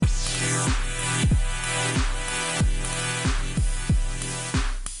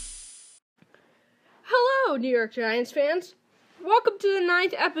York Giants fans. Welcome to the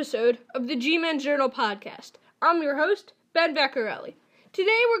 9th episode of the G-Men Journal podcast. I'm your host, Ben Vecchiarelli.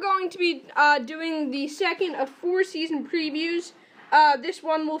 Today we're going to be doing the second of 4 season previews. This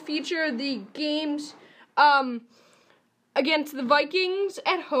one will feature the games against the Vikings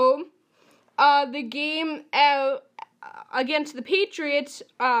at home, the game against the Patriots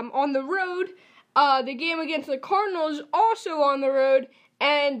on the road, the game against the Cardinals also on the road,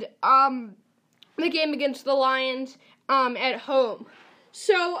 and the game against the Lions at home.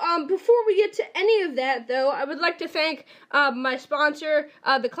 So, before we get to any of that, though, I would like to thank my sponsor,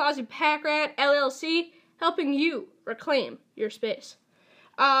 the Closet Pack Rat, LLC, helping you reclaim your space.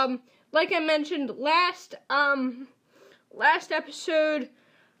 Like I mentioned last episode,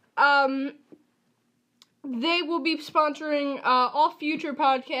 they will be sponsoring all future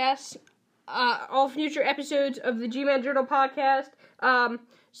podcasts, all future episodes of the G-Men Journal podcast.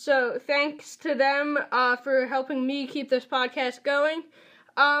 So thanks to them for helping me keep this podcast going.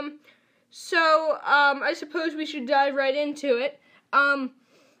 I suppose we should dive right into it.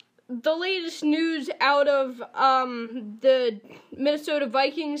 The latest news out of the Minnesota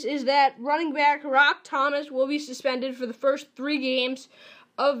Vikings is that running back Roc Thomas will be suspended for the first 3 games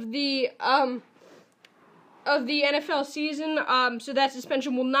of the NFL season. So that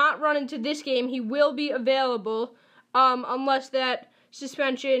suspension will not run into this game. He will be available unless that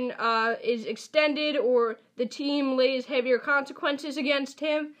suspension is extended or the team lays heavier consequences against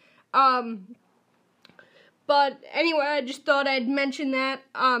him. But anyway, I just thought I'd mention that.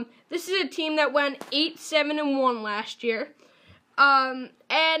 This is a team that went 8-7-1 last year. And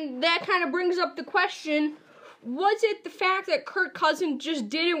that kind of brings up the question, was it the fact that Kirk Cousins just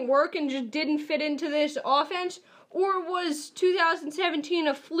didn't work and just didn't fit into this offense? Or was 2017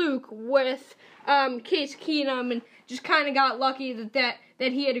 a fluke with Case Keenum and just kind of got lucky that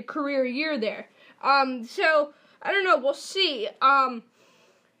he had a career year there? So, I don't know, we'll see.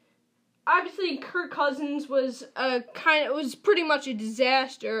 Obviously, Kirk Cousins was pretty much a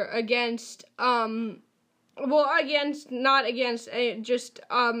disaster against, he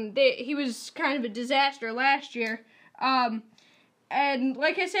was kind of a disaster last year. And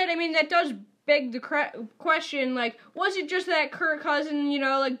like I said, I mean, that does beg the question, like, was it just that Kirk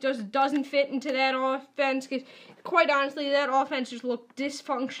Cousins, just doesn't fit into that offense? Because, quite honestly, that offense just looked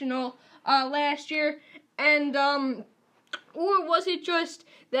dysfunctional last year. And, or was it just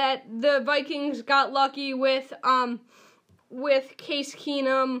that the Vikings got lucky with Case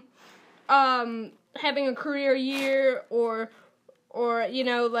Keenum having a career year, or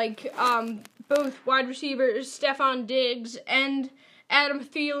both wide receivers Stefon Diggs and Adam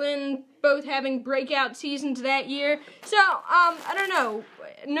Thielen both having breakout seasons that year? So, I don't know.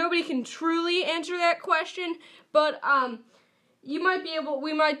 Nobody can truly answer that question, but we might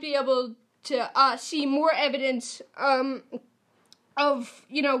be able to see more evidence of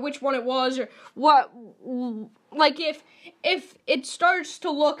which one it was, or what. Like if it starts to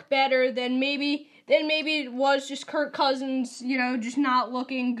look better, then maybe it was just Kirk Cousins, just not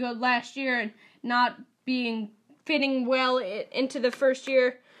looking good last year and not fitting well into the first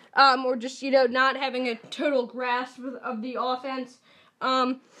year, or just not having a total grasp of the offense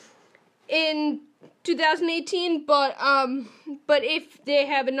in 2018. But if they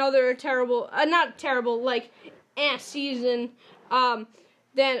have another terrible, ass season,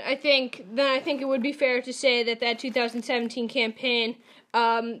 then I think it would be fair to say that 2017 campaign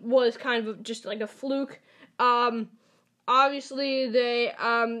was kind of just like a fluke. Obviously they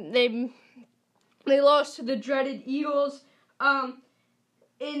lost to the dreaded Eagles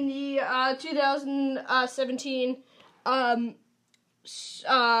in the 2017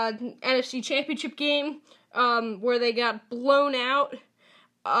 NFC Championship game, where they got blown out.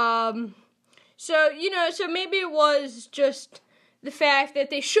 So maybe it was just the fact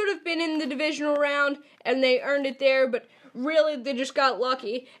that they should have been in the divisional round and they earned it there, but really they just got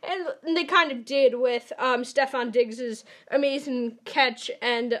lucky. And they kind of did with Stefon Diggs' amazing catch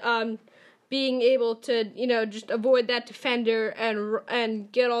and being able to, just avoid that defender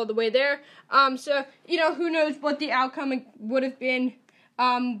and get all the way there. So, who knows what the outcome would have been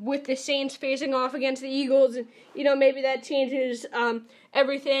with the Saints facing off against the Eagles, and, maybe that changes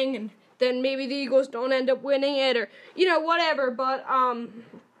everything, and then maybe the Eagles don't end up winning it, or, whatever. But,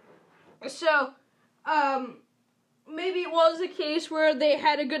 maybe it was a case where they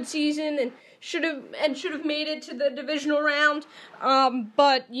had a good season and should have made it to the divisional round.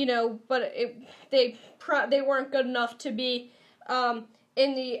 But they weren't good enough to be in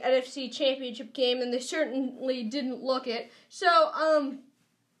the NFC Championship game, and they certainly didn't look it. So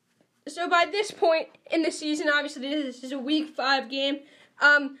by this point in the season, obviously this is a Week 5 game.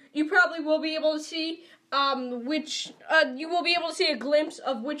 You probably will be able to see which you will be able to see a glimpse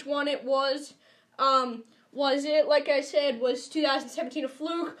of which one it was. Was it, like I said, was 2017 a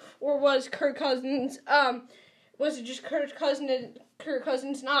fluke, or was Kirk Cousins, was it just Kirk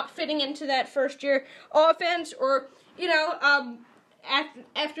Cousins not fitting into that first-year offense, or, you know,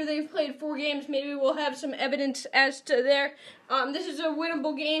 after they've played 4 games, maybe we'll have some evidence as to their, this is a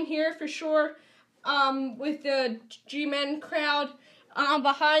winnable game here for sure, with the G-Men crowd,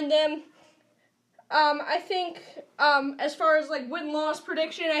 behind them. I think, as far as, like, win-loss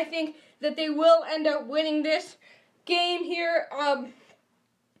prediction, I think that they will end up winning this game here,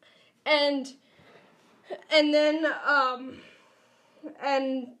 and then,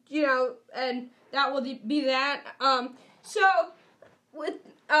 and, you know, and that will be that. So, with,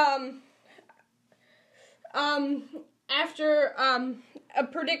 after, a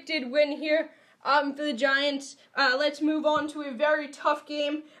predicted win here, for the Giants, let's move on to a very tough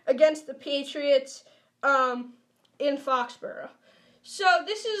game against the Patriots, in Foxborough. So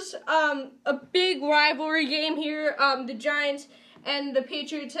this is a big rivalry game here. The Giants and the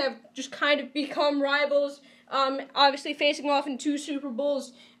Patriots have just kind of become rivals, obviously facing off in 2 Super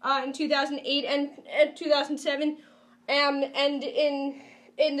Bowls, in 2008 and 2007, and in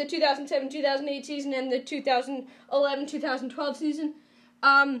the 2007-2008 season and the 2011-2012 season.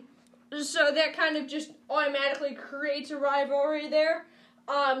 So that kind of just automatically creates a rivalry there.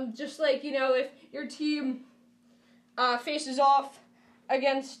 Just like, you know, if your team faces off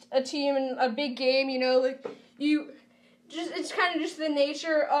against a team in a big game, you know, like, it's kind of just the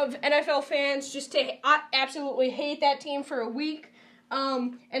nature of NFL fans just to absolutely hate that team for a week,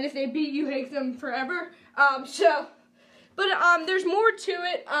 and if they beat you, hate them forever. But there's more to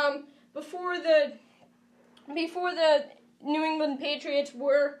it. Before the New England Patriots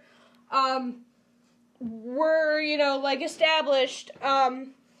were, you know, like, established,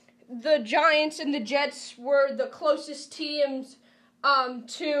 the Giants and the Jets were the closest teams,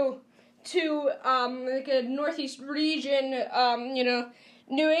 to like a Northeast region, you know,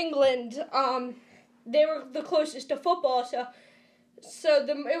 New England. They were the closest to football, so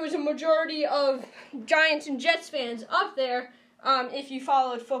it was a majority of Giants and Jets fans up there, if you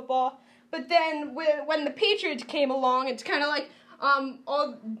followed football. But then when the Patriots came along, it's kind of like,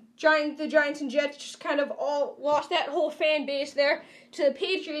 the Giants and Jets just kind of all lost that whole fan base there to the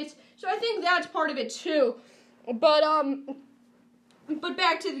Patriots. So I think that's part of it too. But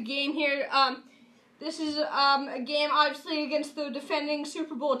back to the game here. This is a game obviously against the defending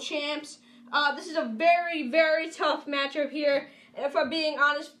Super Bowl champs. This is a very, very tough matchup here. And if I'm being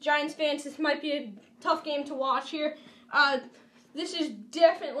honest, Giants fans, this might be a tough game to watch here. This is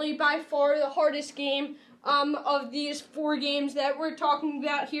definitely by far the hardest game of these 4 games that we're talking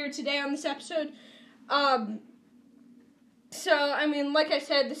about here today on this episode. So, I mean, like I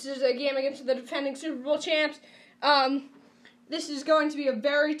said, this is a game against the defending Super Bowl champs. This is going to be a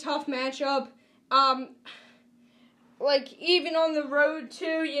very tough matchup. Like, even on the road,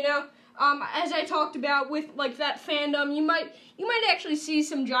 too, you know, as I talked about with, like, that fandom, you might actually see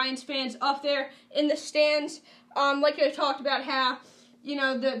some Giants fans up there in the stands. Like I talked about how, you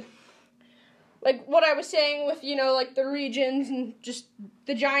know, like what I was saying with, you know, like the regions and just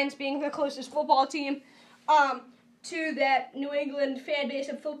the Giants being the closest football team, to that New England fan base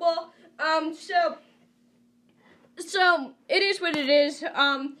of football. So it is what it is.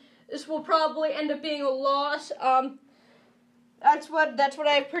 This will probably end up being a loss. That's what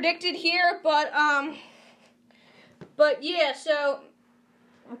I predicted here, but yeah, so,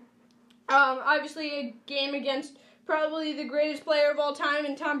 obviously a game against probably the greatest player of all time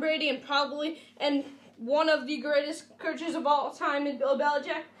in Tom Brady, and one of the greatest coaches of all time in Bill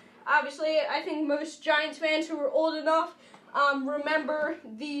Belichick. Obviously, I think most Giants fans who are old enough, remember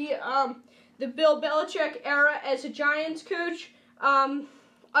the Bill Belichick era as a Giants coach.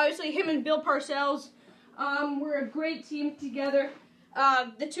 Obviously, him and Bill Parcells, were a great team together.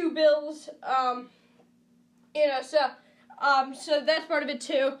 The 2 Bills, you know, so that's part of it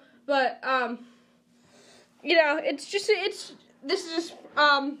too. But, you know, this is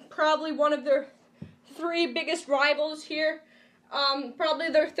probably one of their 3 biggest rivals here. Probably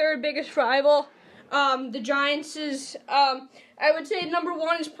their 3rd biggest rival. The Giants is, I would say number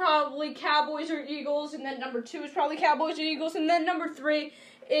 1 is probably Cowboys or Eagles, and then number 2 is probably Cowboys or Eagles, and then number 3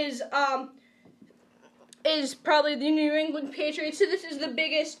 is probably the New England Patriots. So this is the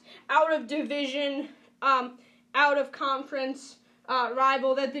biggest out-of-division, out-of-conference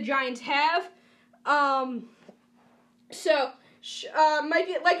rival that the Giants have. Might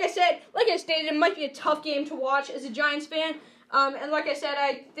be, like I stated, it might be a tough game to watch as a Giants fan. And like I said,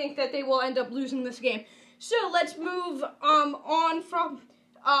 I think that they will end up losing this game. So let's move on from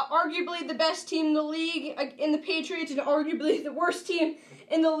arguably the best team in the league in the Patriots, and arguably the worst team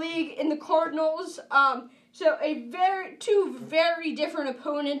in the league in the Cardinals. So two very different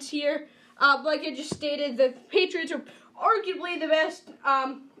opponents here. Like I just stated, the Patriots are arguably the best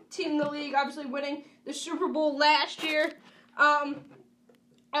team in the league, obviously winning the Super Bowl last year.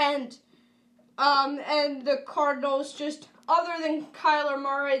 And the Cardinals, just other than Kyler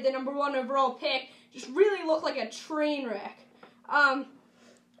Murray, the number 1 overall pick, just really look like a train wreck.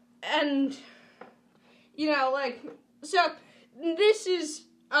 And, so this is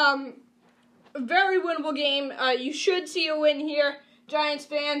a very winnable game. You should see a win here, Giants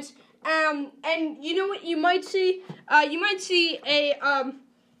fans. And you know what you might see? You might see a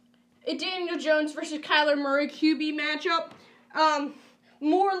Daniel Jones versus Kyler Murray QB matchup.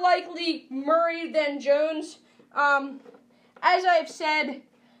 More likely Murray than Jones. As I've said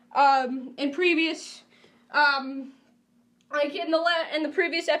in previous, like in the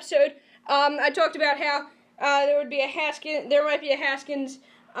previous episode, I talked about how there might be a Haskins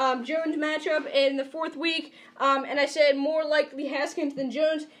Jones matchup in the 4th week, and I said more likely Haskins than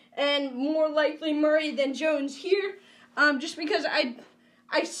Jones, and more likely Murray than Jones here, just because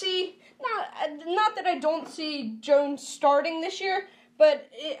I see, not that I don't see Jones starting this year, but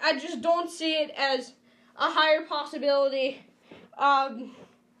I just don't see it as a higher possibility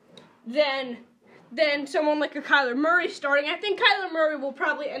than someone like a Kyler Murray starting. I think Kyler Murray will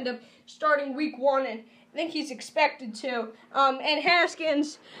probably end up starting week 1, and I think he's expected to. And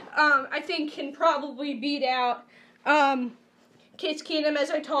Haskins, I think, can probably beat out Case Keenum,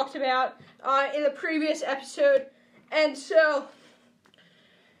 as I talked about in the previous episode. And so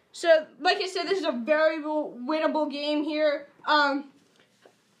like I said, this is a very winnable game here.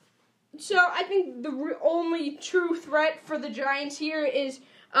 So I think the only true threat for the Giants here is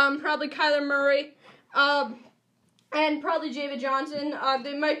probably Kyler Murray and probably David Johnson.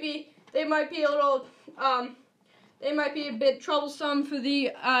 They might be a little. They might be a bit troublesome for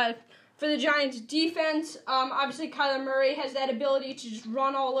the Giants defense. Obviously, Kyler Murray has that ability to just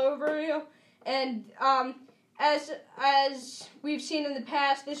run all over you, and as we've seen in the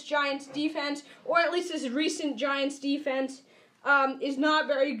past, this Giants defense, or at least this recent Giants defense, is not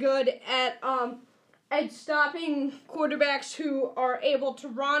very good at stopping quarterbacks who are able to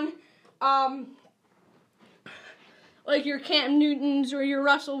run, like your Cam Newtons or your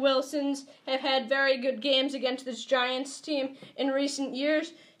Russell Wilsons have had very good games against this Giants team in recent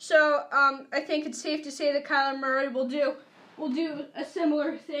years. So I think it's safe to say that Kyler Murray will do a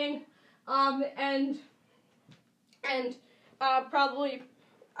similar thing, and probably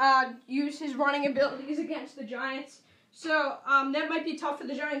use his running abilities against the Giants. So that might be tough for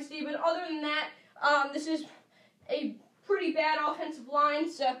the Giants D, but other than that, this is a pretty bad offensive line.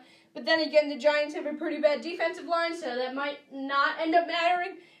 So, but then again, the Giants have a pretty bad defensive line, so that might not end up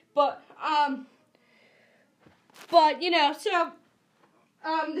mattering. But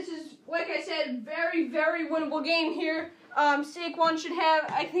this is, like I said, very, very winnable game here. Saquon should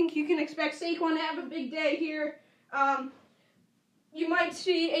have, I think you can expect Saquon to have a big day here. You might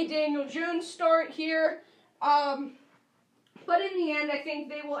see a Daniel Jones start here. But in the end, I think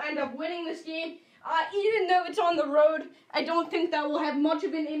they will end up winning this game. Even though it's on the road, I don't think that will have much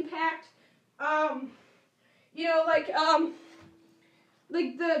of an impact.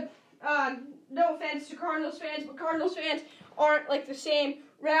 No offense to Cardinals fans, but Cardinals fans aren't like the same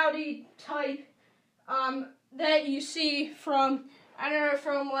rowdy type that you see from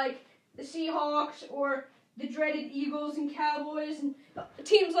like the Seahawks or the dreaded Eagles and Cowboys and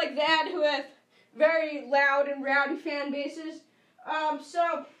teams like that who have very loud and rowdy fan bases.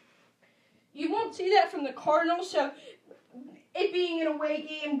 So you won't see that from the Cardinals. So it being an away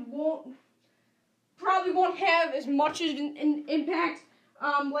game probably won't have as much of an impact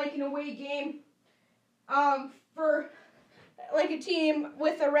like an away game for like a team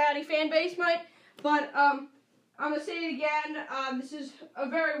with a rowdy fan base might. But I'm going to say it again, this is a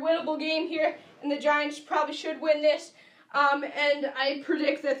very winnable game here, and the Giants probably should win this, and I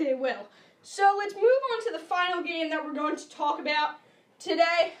predict that they will. So let's move on to the final game that we're going to talk about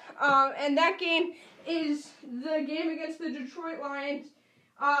today, and that game is the game against the Detroit Lions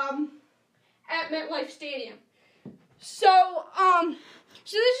at MetLife Stadium. So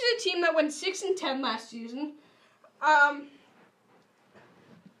this is a team that went 6-10 last season.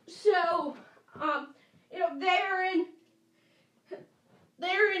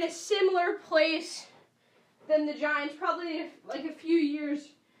 They're in a similar place than the Giants, probably like a few years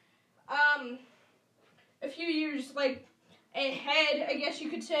like ahead, I guess you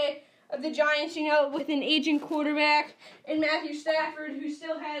could say, of the Giants, with an aging quarterback and Matthew Stafford, who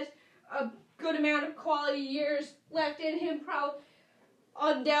still has a good amount of quality years left in him,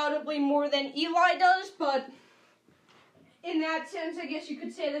 undoubtedly more than Eli does, but in that sense, I guess you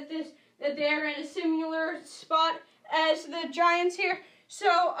could say that they're in a similar spot as the Giants here. So,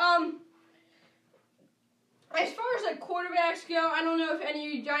 as far as quarterbacks go, I don't know if any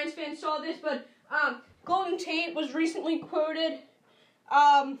of you Giants fans saw this, but Golden Tate was recently quoted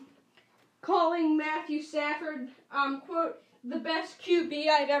calling Matthew Stafford, quote, the best QB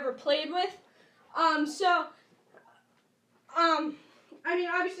I've ever played with. I mean,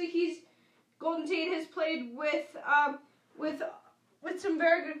 obviously Golden Tate has played with some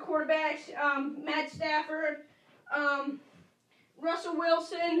very good quarterbacks, Matt Stafford, Russell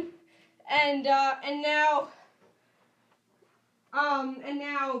Wilson, and now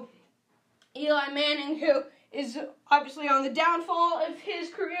Eli Manning, who is obviously on the downfall of his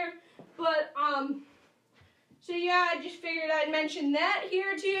career. But so yeah, I just figured I'd mention that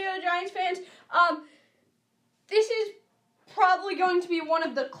here to you, Giants fans. This is probably going to be one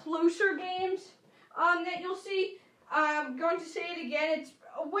of the closer games that you'll see. I'm going to say it again. It's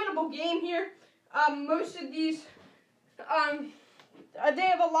a winnable game here. Most of these, they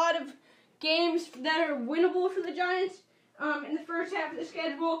have a lot of games that are winnable for the Giants in the first half of the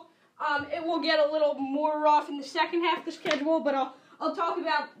schedule. It will get a little more rough in the second half of the schedule, but I'll talk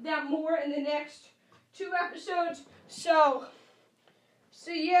about that more in the next 2 episodes. So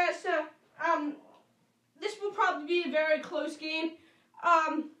this will probably be a very close game.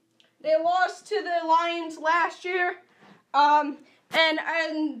 They lost to the Lions last year, and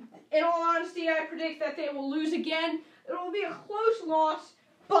in all honesty, I predict that they will lose again. It will be a close loss,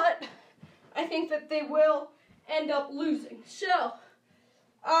 but I think that they will end up losing. So,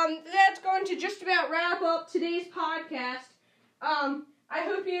 that's going to just about wrap up today's podcast. I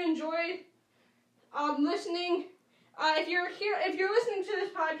hope you enjoyed listening. If you're listening to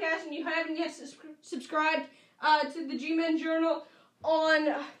this podcast and you haven't yet subscribed to the G-Men Journal on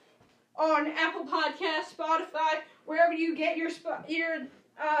Apple Podcasts, Spotify, wherever you get your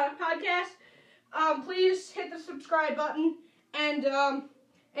podcast, please hit the subscribe button, and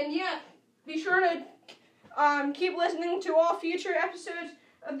yeah, be sure to keep listening to all future episodes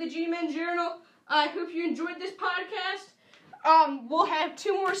of the G-Men Journal. I hope you enjoyed this podcast. We'll have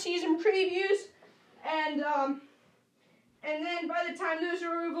 2 more season previews, and then by the time those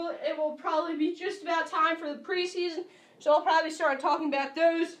are over, it will probably be just about time for the preseason, so I'll probably start talking about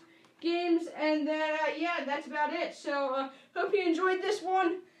those games, and then, yeah, that's about it. So, hope you enjoyed this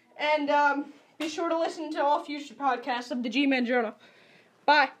one, and be sure to listen to all future podcasts of the G-Men Journal.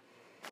 Bye.